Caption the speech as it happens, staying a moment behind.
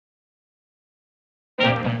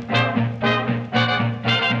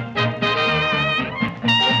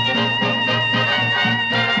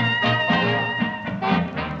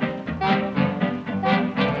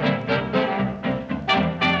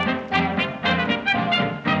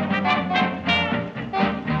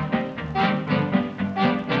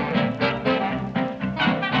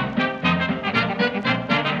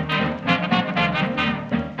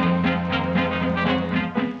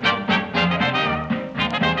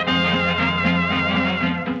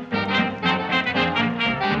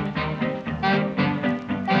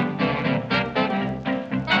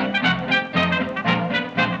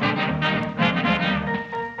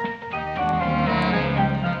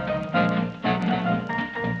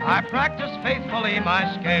I practiced faithfully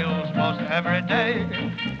my scales most every day,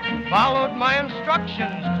 followed my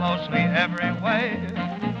instructions closely every way.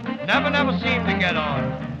 Never seemed to get on,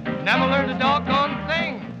 never learned a doggone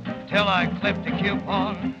thing, till I clipped a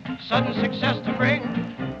coupon, sudden success to bring.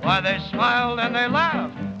 Why, they smiled and they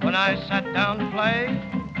laughed when I sat down to play.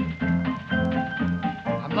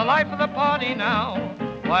 I'm the life of the party now,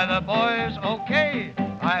 why the boys okay,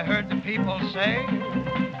 I heard the people say.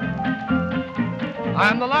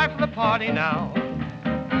 I'm the life of the party now.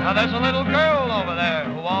 Now there's a little girl over there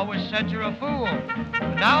who always said you're a fool,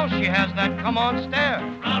 but now she has that come-on stare.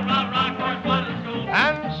 Rah, rah, rah, correspondence school.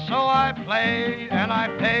 And so I play, and I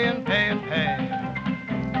pay and pay and pay.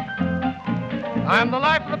 I'm the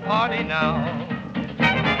life of the party now.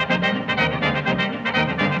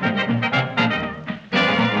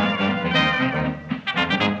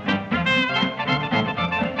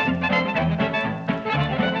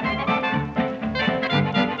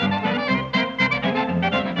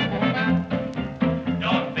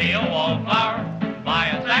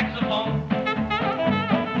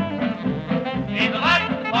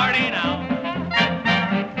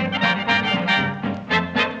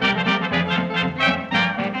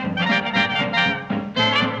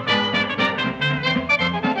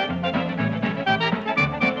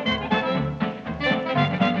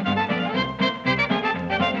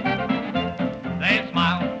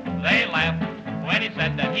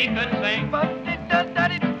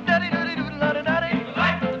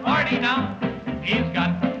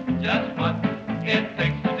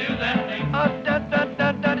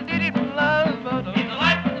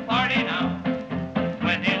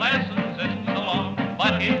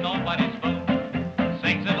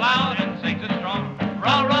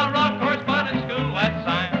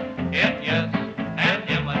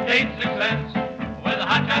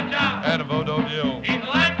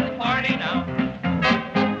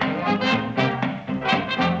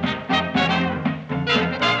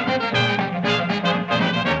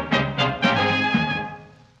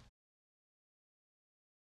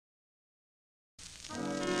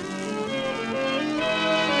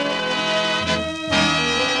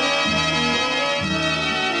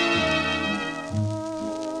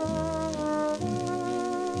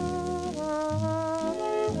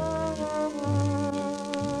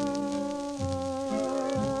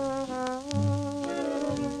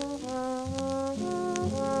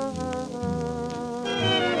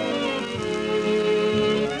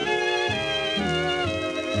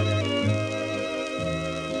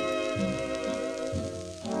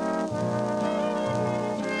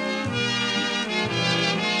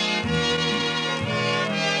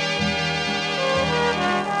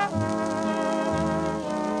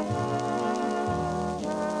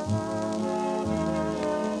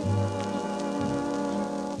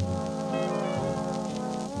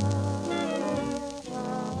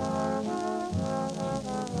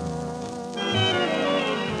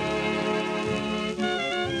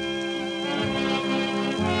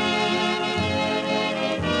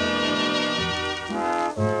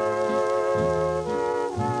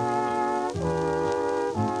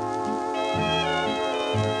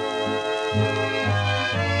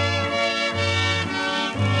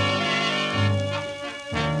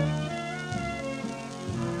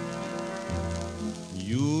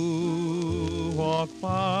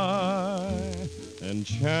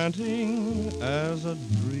 Enchanting as a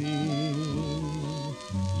dream,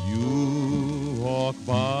 you walk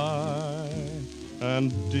by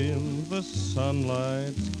and dim the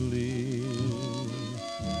sunlight's gleam.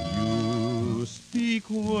 You speak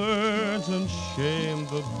words and shame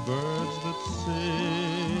the birds that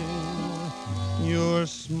sing. Your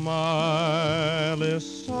smile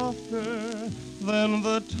is softer than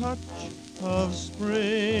the touch of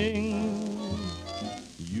spring.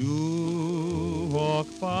 You walk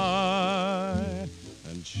by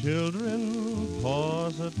and children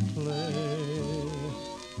pause at play.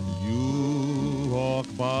 You walk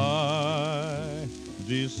by,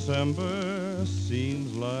 December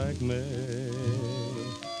seems like May.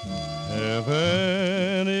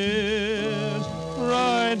 Heaven is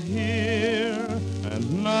right here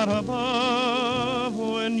and not above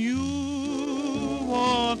when you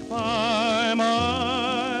walk by,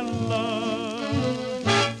 my love.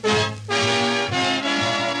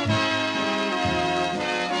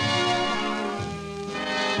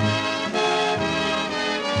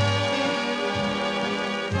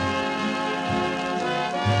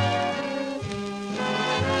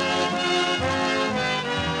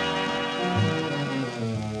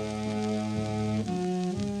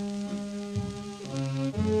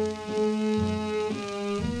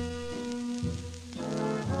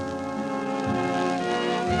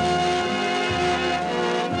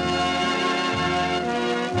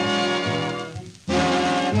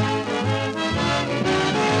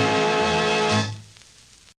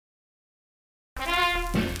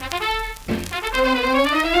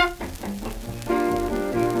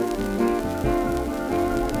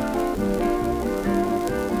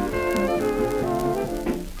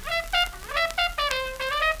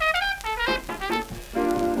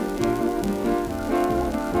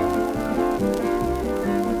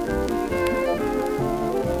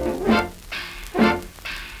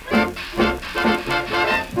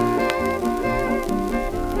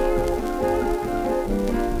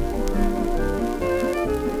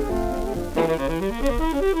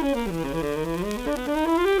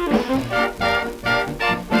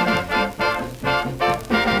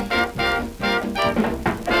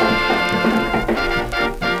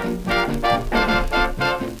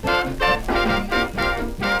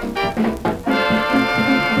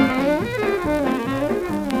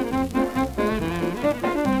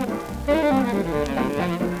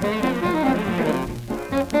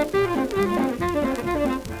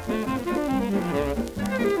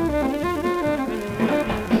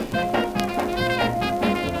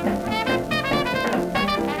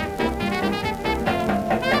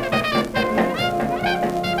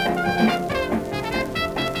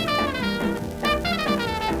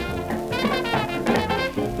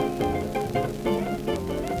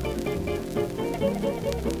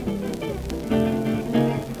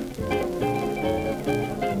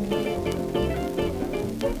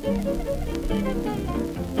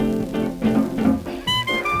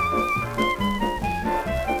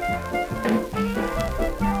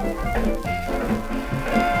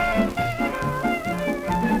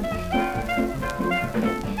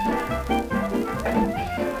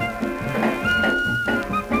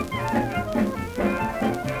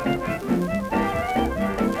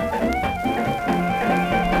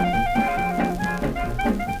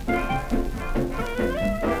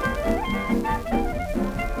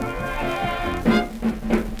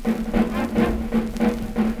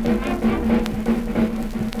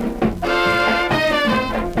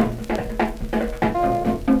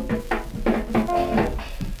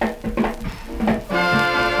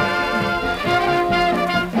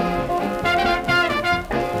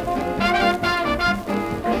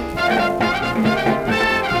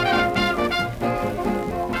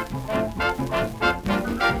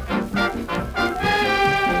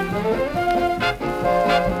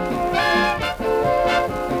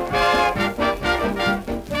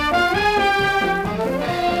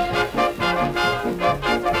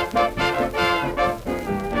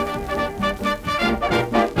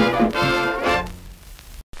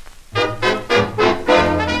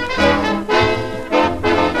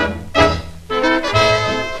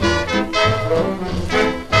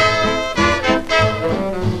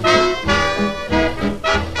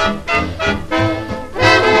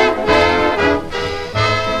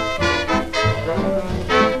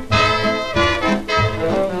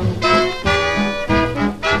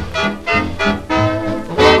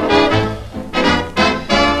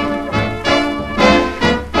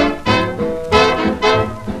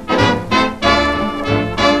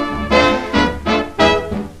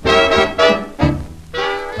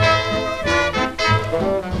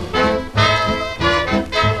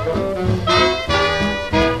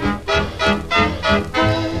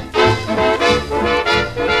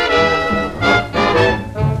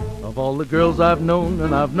 girls I've known,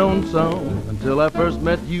 and I've known some. Until I first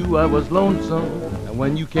met you, I was lonesome. And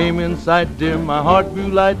when you came in sight, dear, my heart grew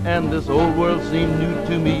light, and this old world seemed new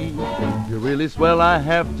to me. You're really swell, I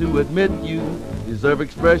have to admit. You deserve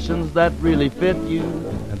expressions that really fit you.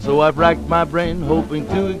 And so I've racked my brain, hoping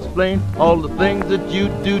to explain all the things that you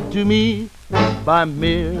do to me. By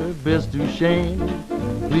mere bis du chien,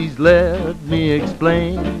 please let me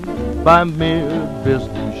explain. By mere bis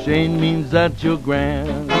du chien means that you're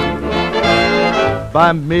grand.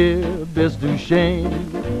 By mere bis du chien,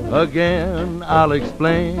 again I'll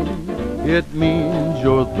explain. It means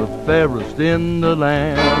you're the fairest in the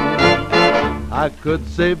land. I could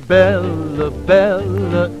say Bella,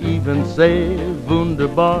 Bella, even say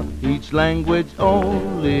wunderbar. Each language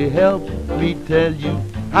only helps me tell you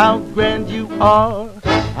how grand you are.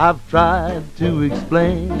 I've tried to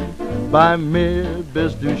explain by mere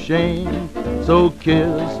bis du chien. So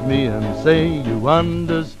kiss me and say you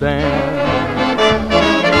understand.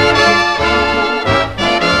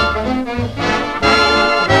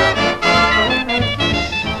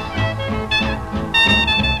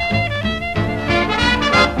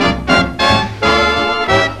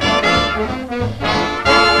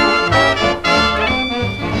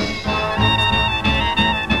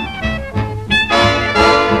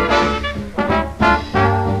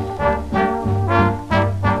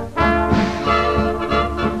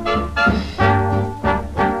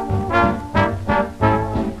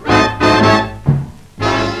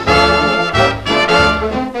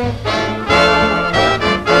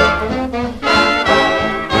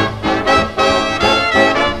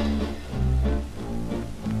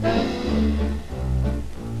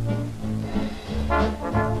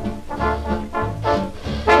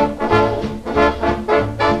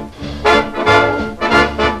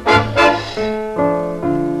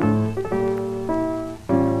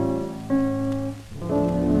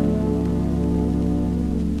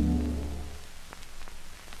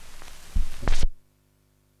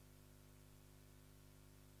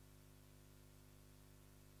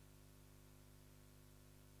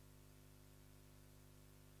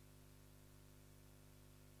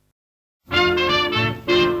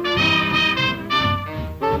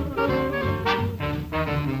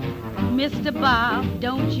 Mr. Bob,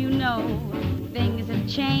 don't you know things have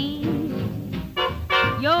changed?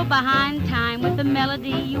 You're behind time with the melody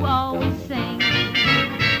you always sing.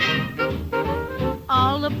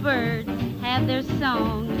 All the birds have their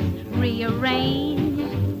songs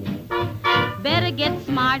rearranged. Better get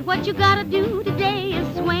smart, what you gotta do today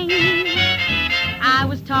is swing. I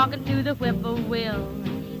was talking to the whippoorwill,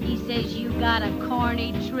 he says you got a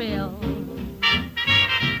corny trill.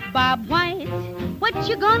 Bob White, what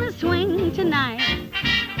you gonna swing tonight?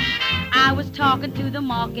 I was talking to the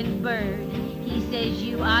mockingbird, he says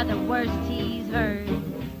you are the worst he's heard.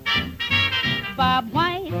 Bob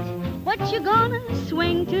White, what you gonna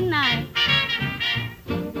swing tonight?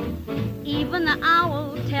 Even the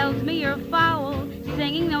owl tells me you're foul,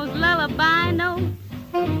 singing those lullaby notes.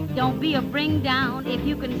 Don't be a bring down if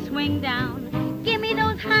you can swing down. Give me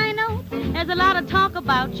those high notes. There's a lot of talk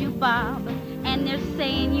about you, Bob, and they're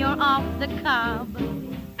saying you're off the cob.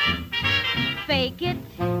 Fake it,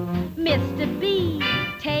 Mr. B,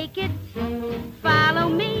 take it, follow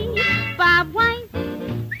me, Bob White.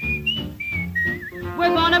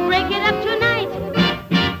 We're gonna break it up tonight.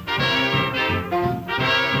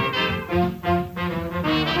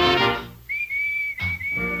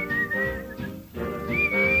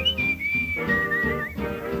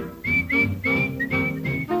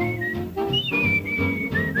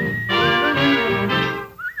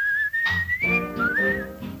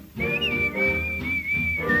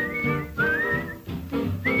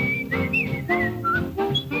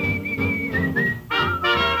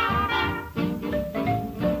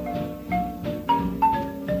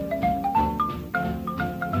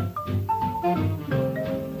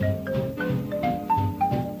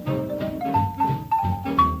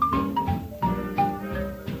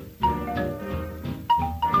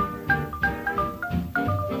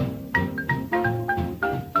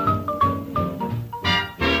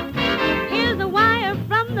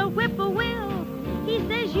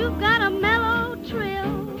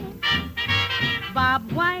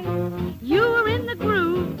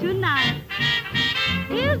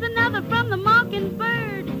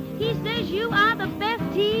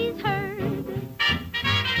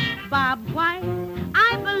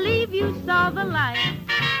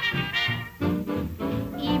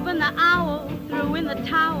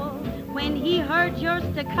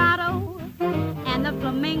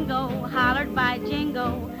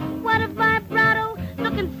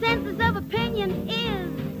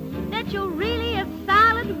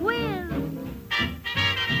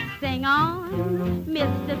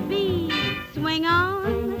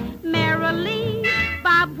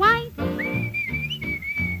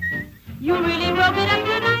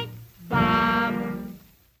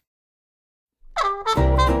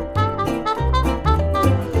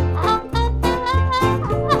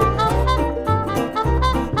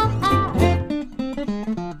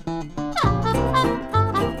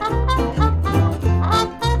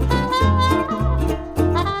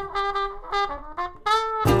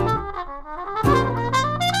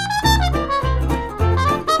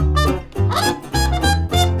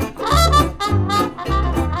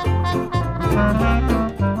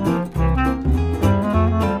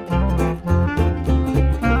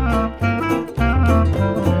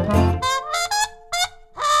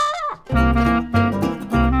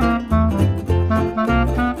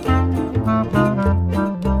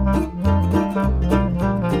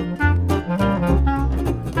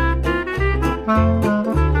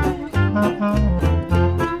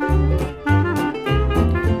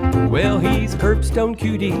 Stone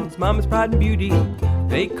cuties, mama's pride and beauty.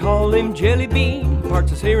 They call him Jelly Bean. Parts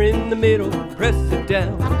his hair in the middle, press it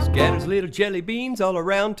down. Scatters little jelly beans all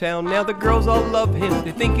around town. Now the girls all love him,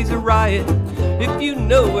 they think he's a riot, if you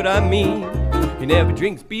know what I mean. He never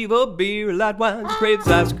drinks beaver beer or light wine, craves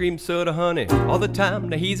ice cream, soda, honey all the time.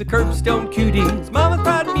 Now he's a curbstone cutie, his mama's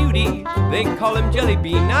pride and beauty. They call him Jelly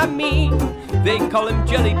Bean, I mean, they call him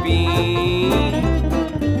Jelly Bean.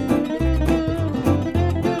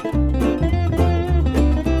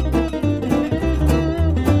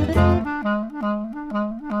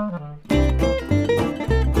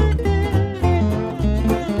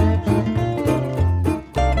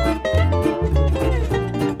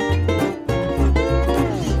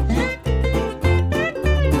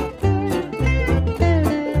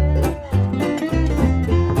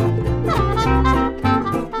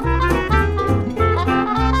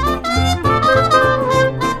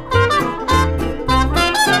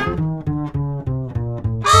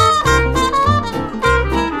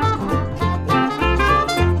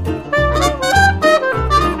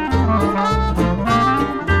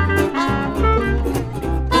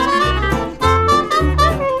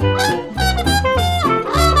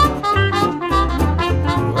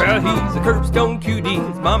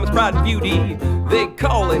 mama's pride and beauty. They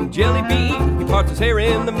call him Jelly Bean. He parts his hair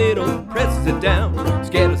in the middle, presses it down,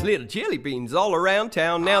 scatters little jelly beans all around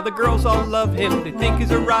town. Now the girls all love him, they think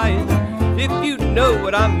he's a riot, if you know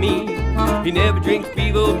what I mean. He never drinks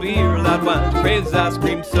Bevo beer, loud wine, craves ice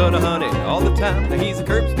cream, soda, honey, all the time. Now he's a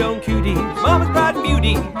curbstone cutie, mama's pride and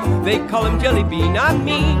beauty. They call him Jelly Bean, I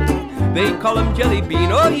mean, they call him Jelly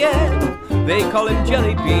Bean, oh yeah, they call him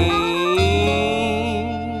Jelly Bean.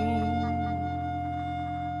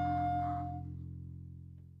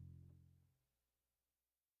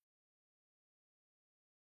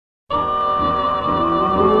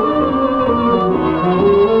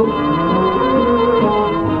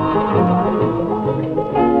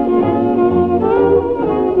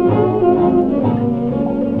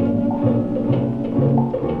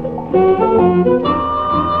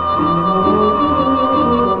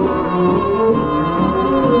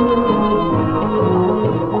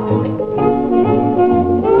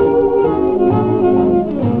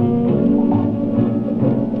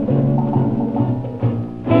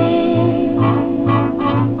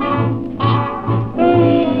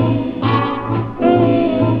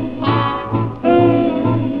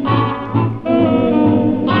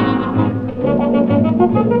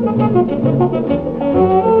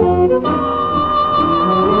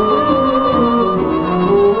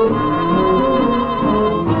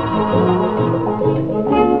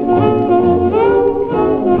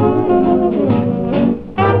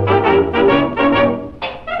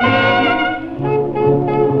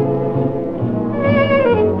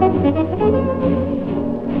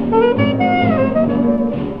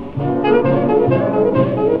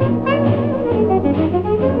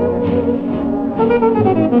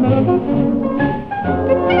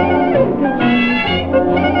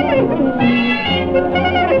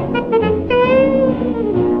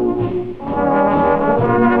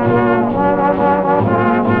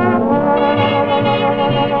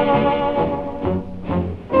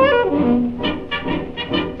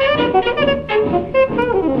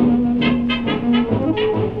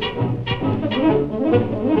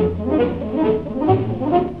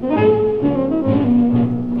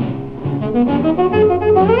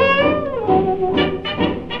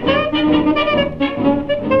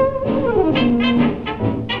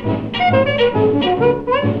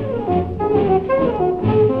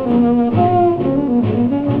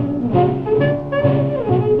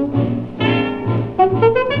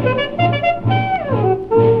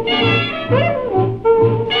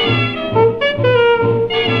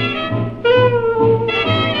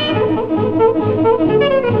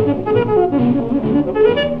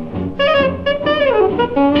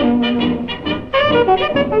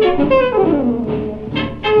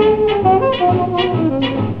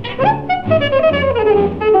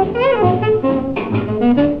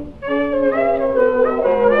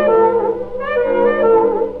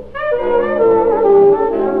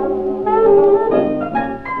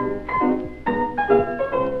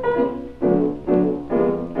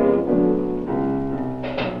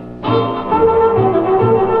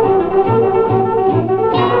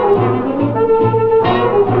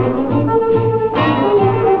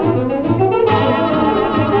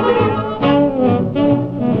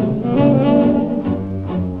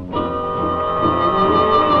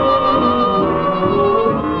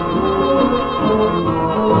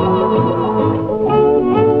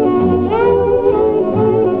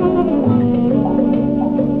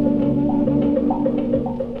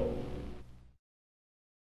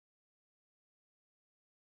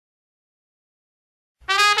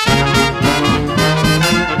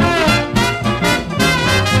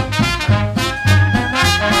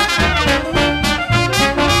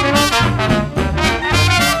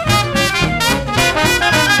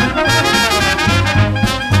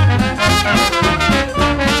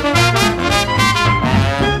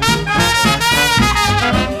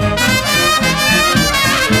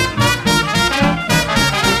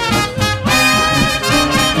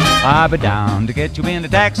 I'll be down to get you in a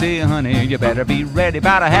taxi, honey. You better be ready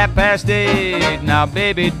about 8:30. Now,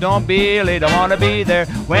 baby, don't be late. I want to be there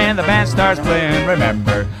when the band starts playing.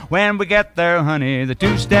 Remember, when we get there, honey, the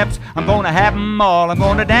 2 steps, I'm going to have 'em all. I'm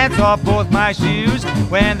going to dance off both my shoes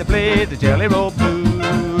when they play the Jelly Roll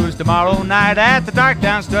Blues. Tomorrow night at the Dark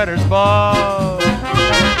Town Strutters Ball.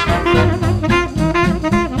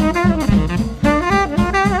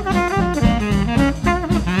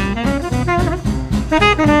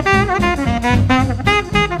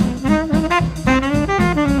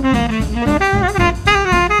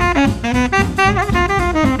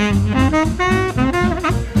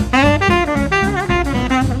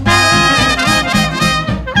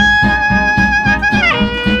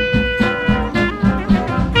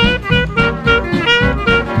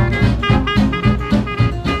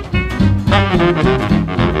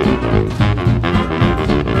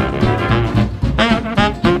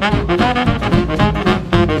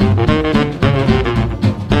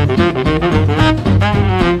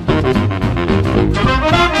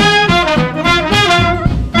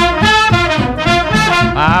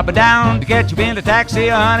 down to get you in the taxi,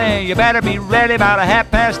 honey. You better be ready about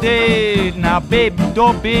 8:30. Now, baby,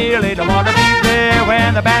 don't be late. I want to be there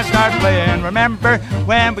when the band starts playing. Remember,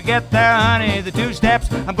 when we get there, honey, the 2 steps,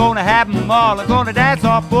 I'm going to have them all. I'm going to dance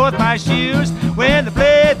off both my shoes when they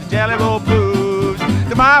play the Jelly Roll Blues.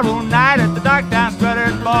 Tomorrow night at the Darktown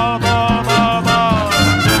Strutter's Ball, ball, ball, ball.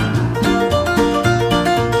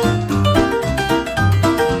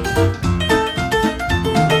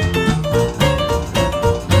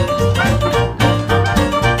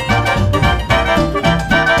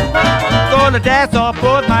 Gonna dance off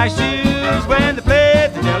both my shoes when they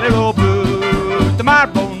play the Jelly Roll Blues.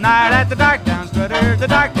 Tomorrow night at the Darktown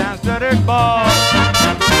Strutter's Ball.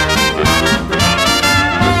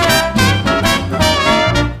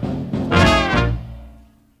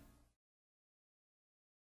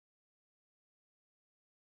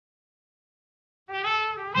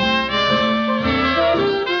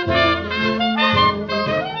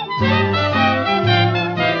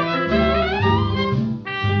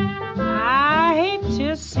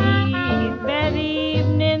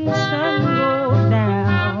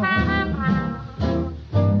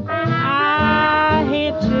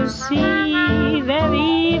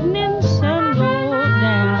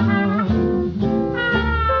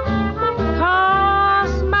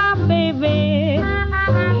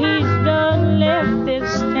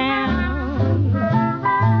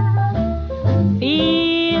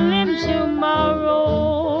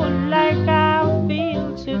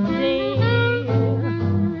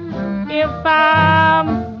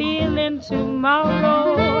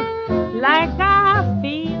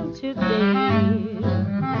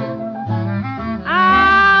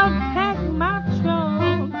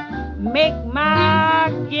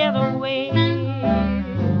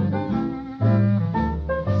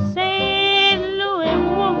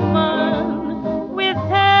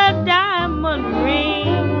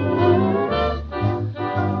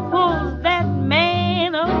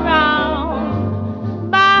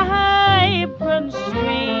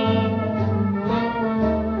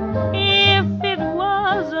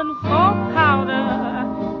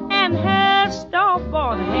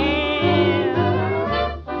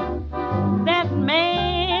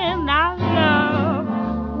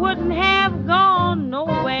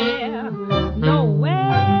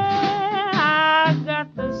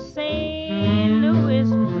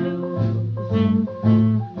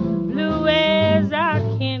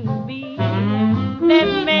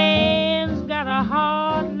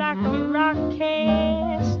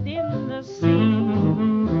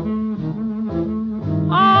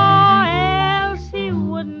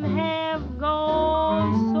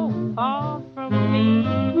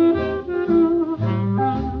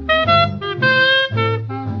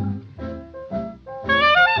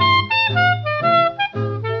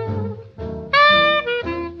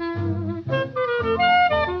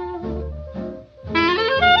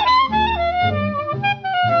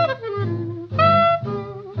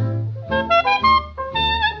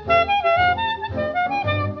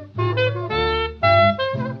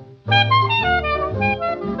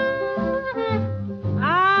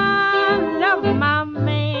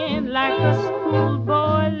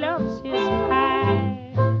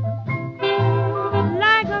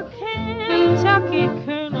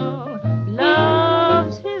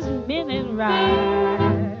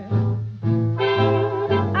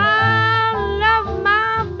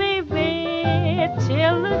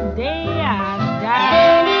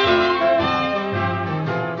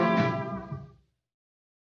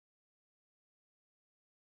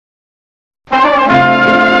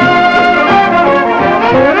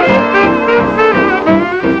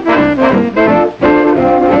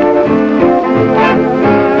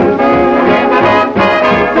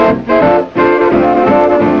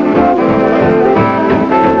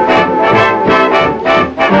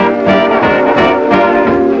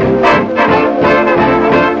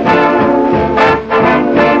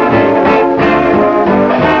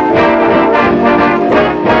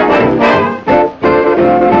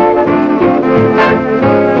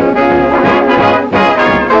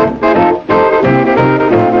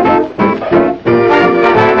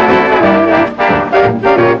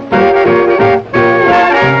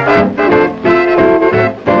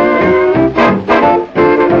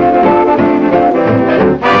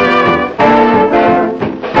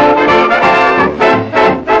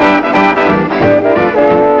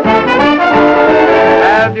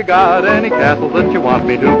 got any castle that you want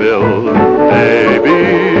me to build, baby?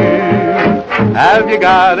 Have you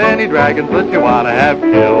got any dragons that you want to have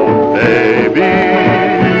killed, baby?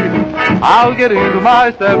 I'll get into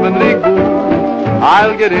my 7-league boots,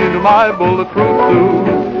 I'll get into my bulletproof suit,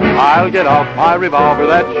 I'll get off my revolver,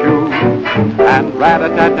 that shoe, and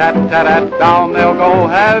rat-a-tat-tat-tat-tat, down they'll go.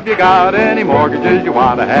 Have you got any mortgages you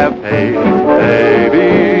want to have paid,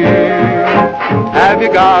 baby? Have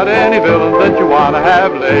you got any villains that you want to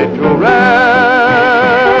have laid to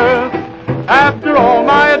rest? After all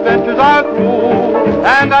my adventures are through,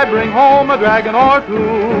 and I bring home a dragon or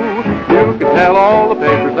two, you can tell all the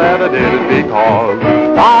papers that I did it because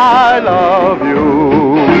I love you.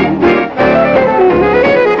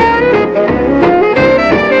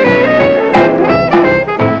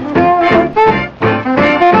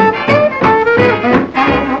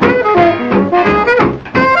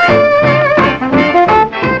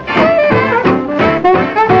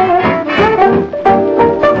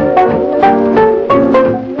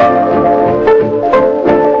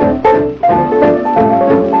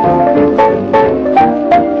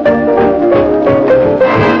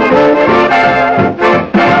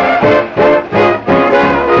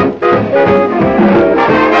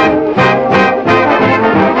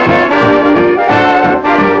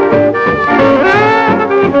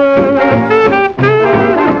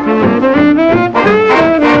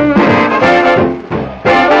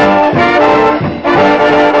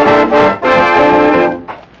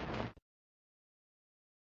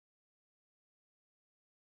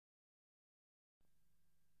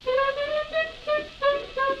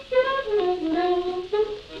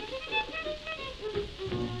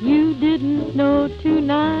 You didn't know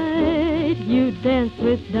tonight you'd dance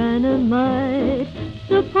with dynamite.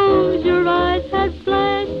 Suppose your eyes had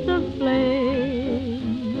flashed a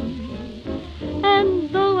flame, and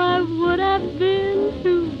though I would have been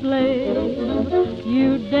to blame,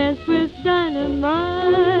 you'd dance with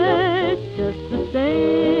dynamite just the same.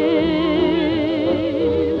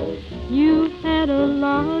 You had a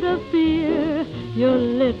lot of fear, your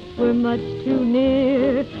lips were much too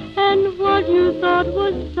near, and what you thought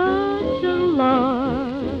was such a lark,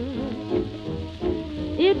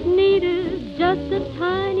 it needed just a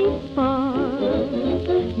tiny spark.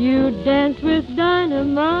 You danced with dynamite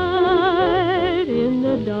in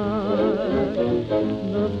the dark.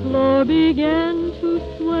 The floor began to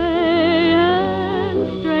sway,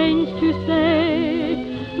 and strange to say,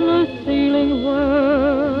 the ceiling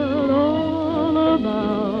whirled all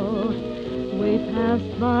about. We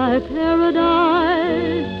passed by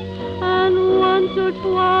paradise, and once or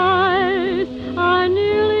twice I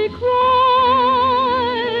nearly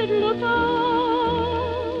cried, look out.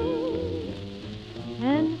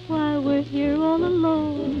 And while we're here all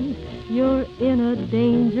alone,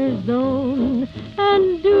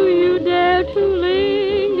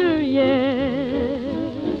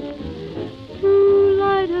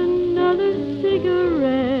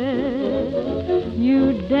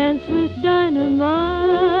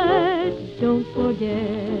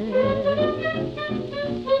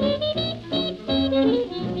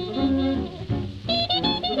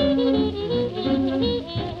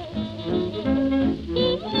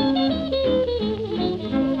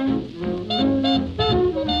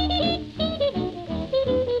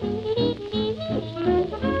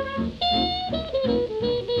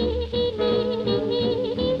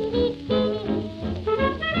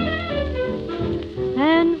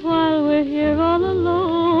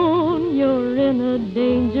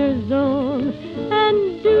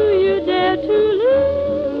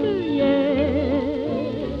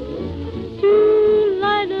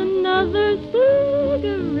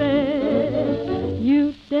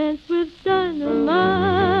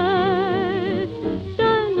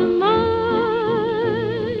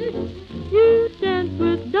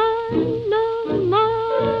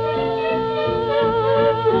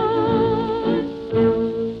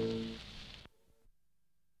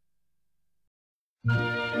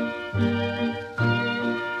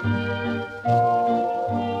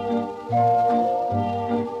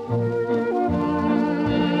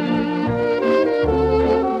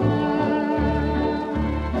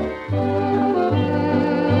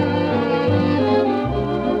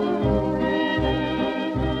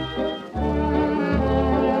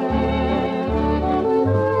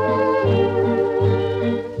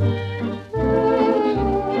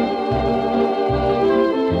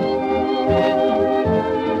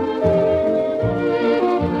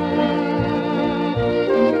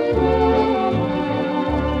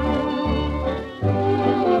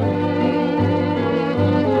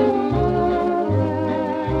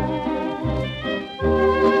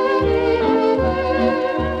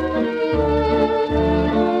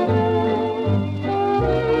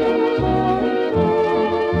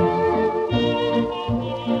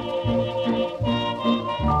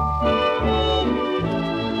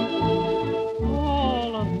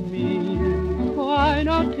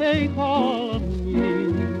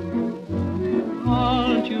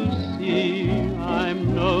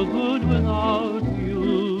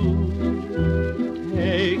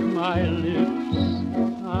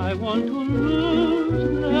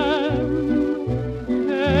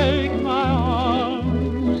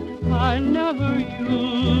 never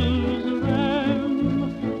use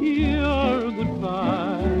them. Your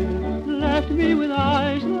goodbye left me with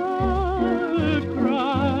eyes that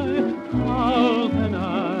cry. How can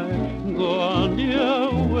I go on, dear,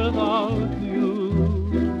 without you?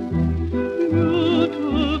 You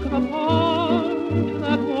took the part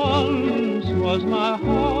that once was my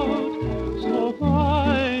heart, so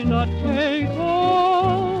why not take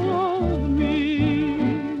all of me?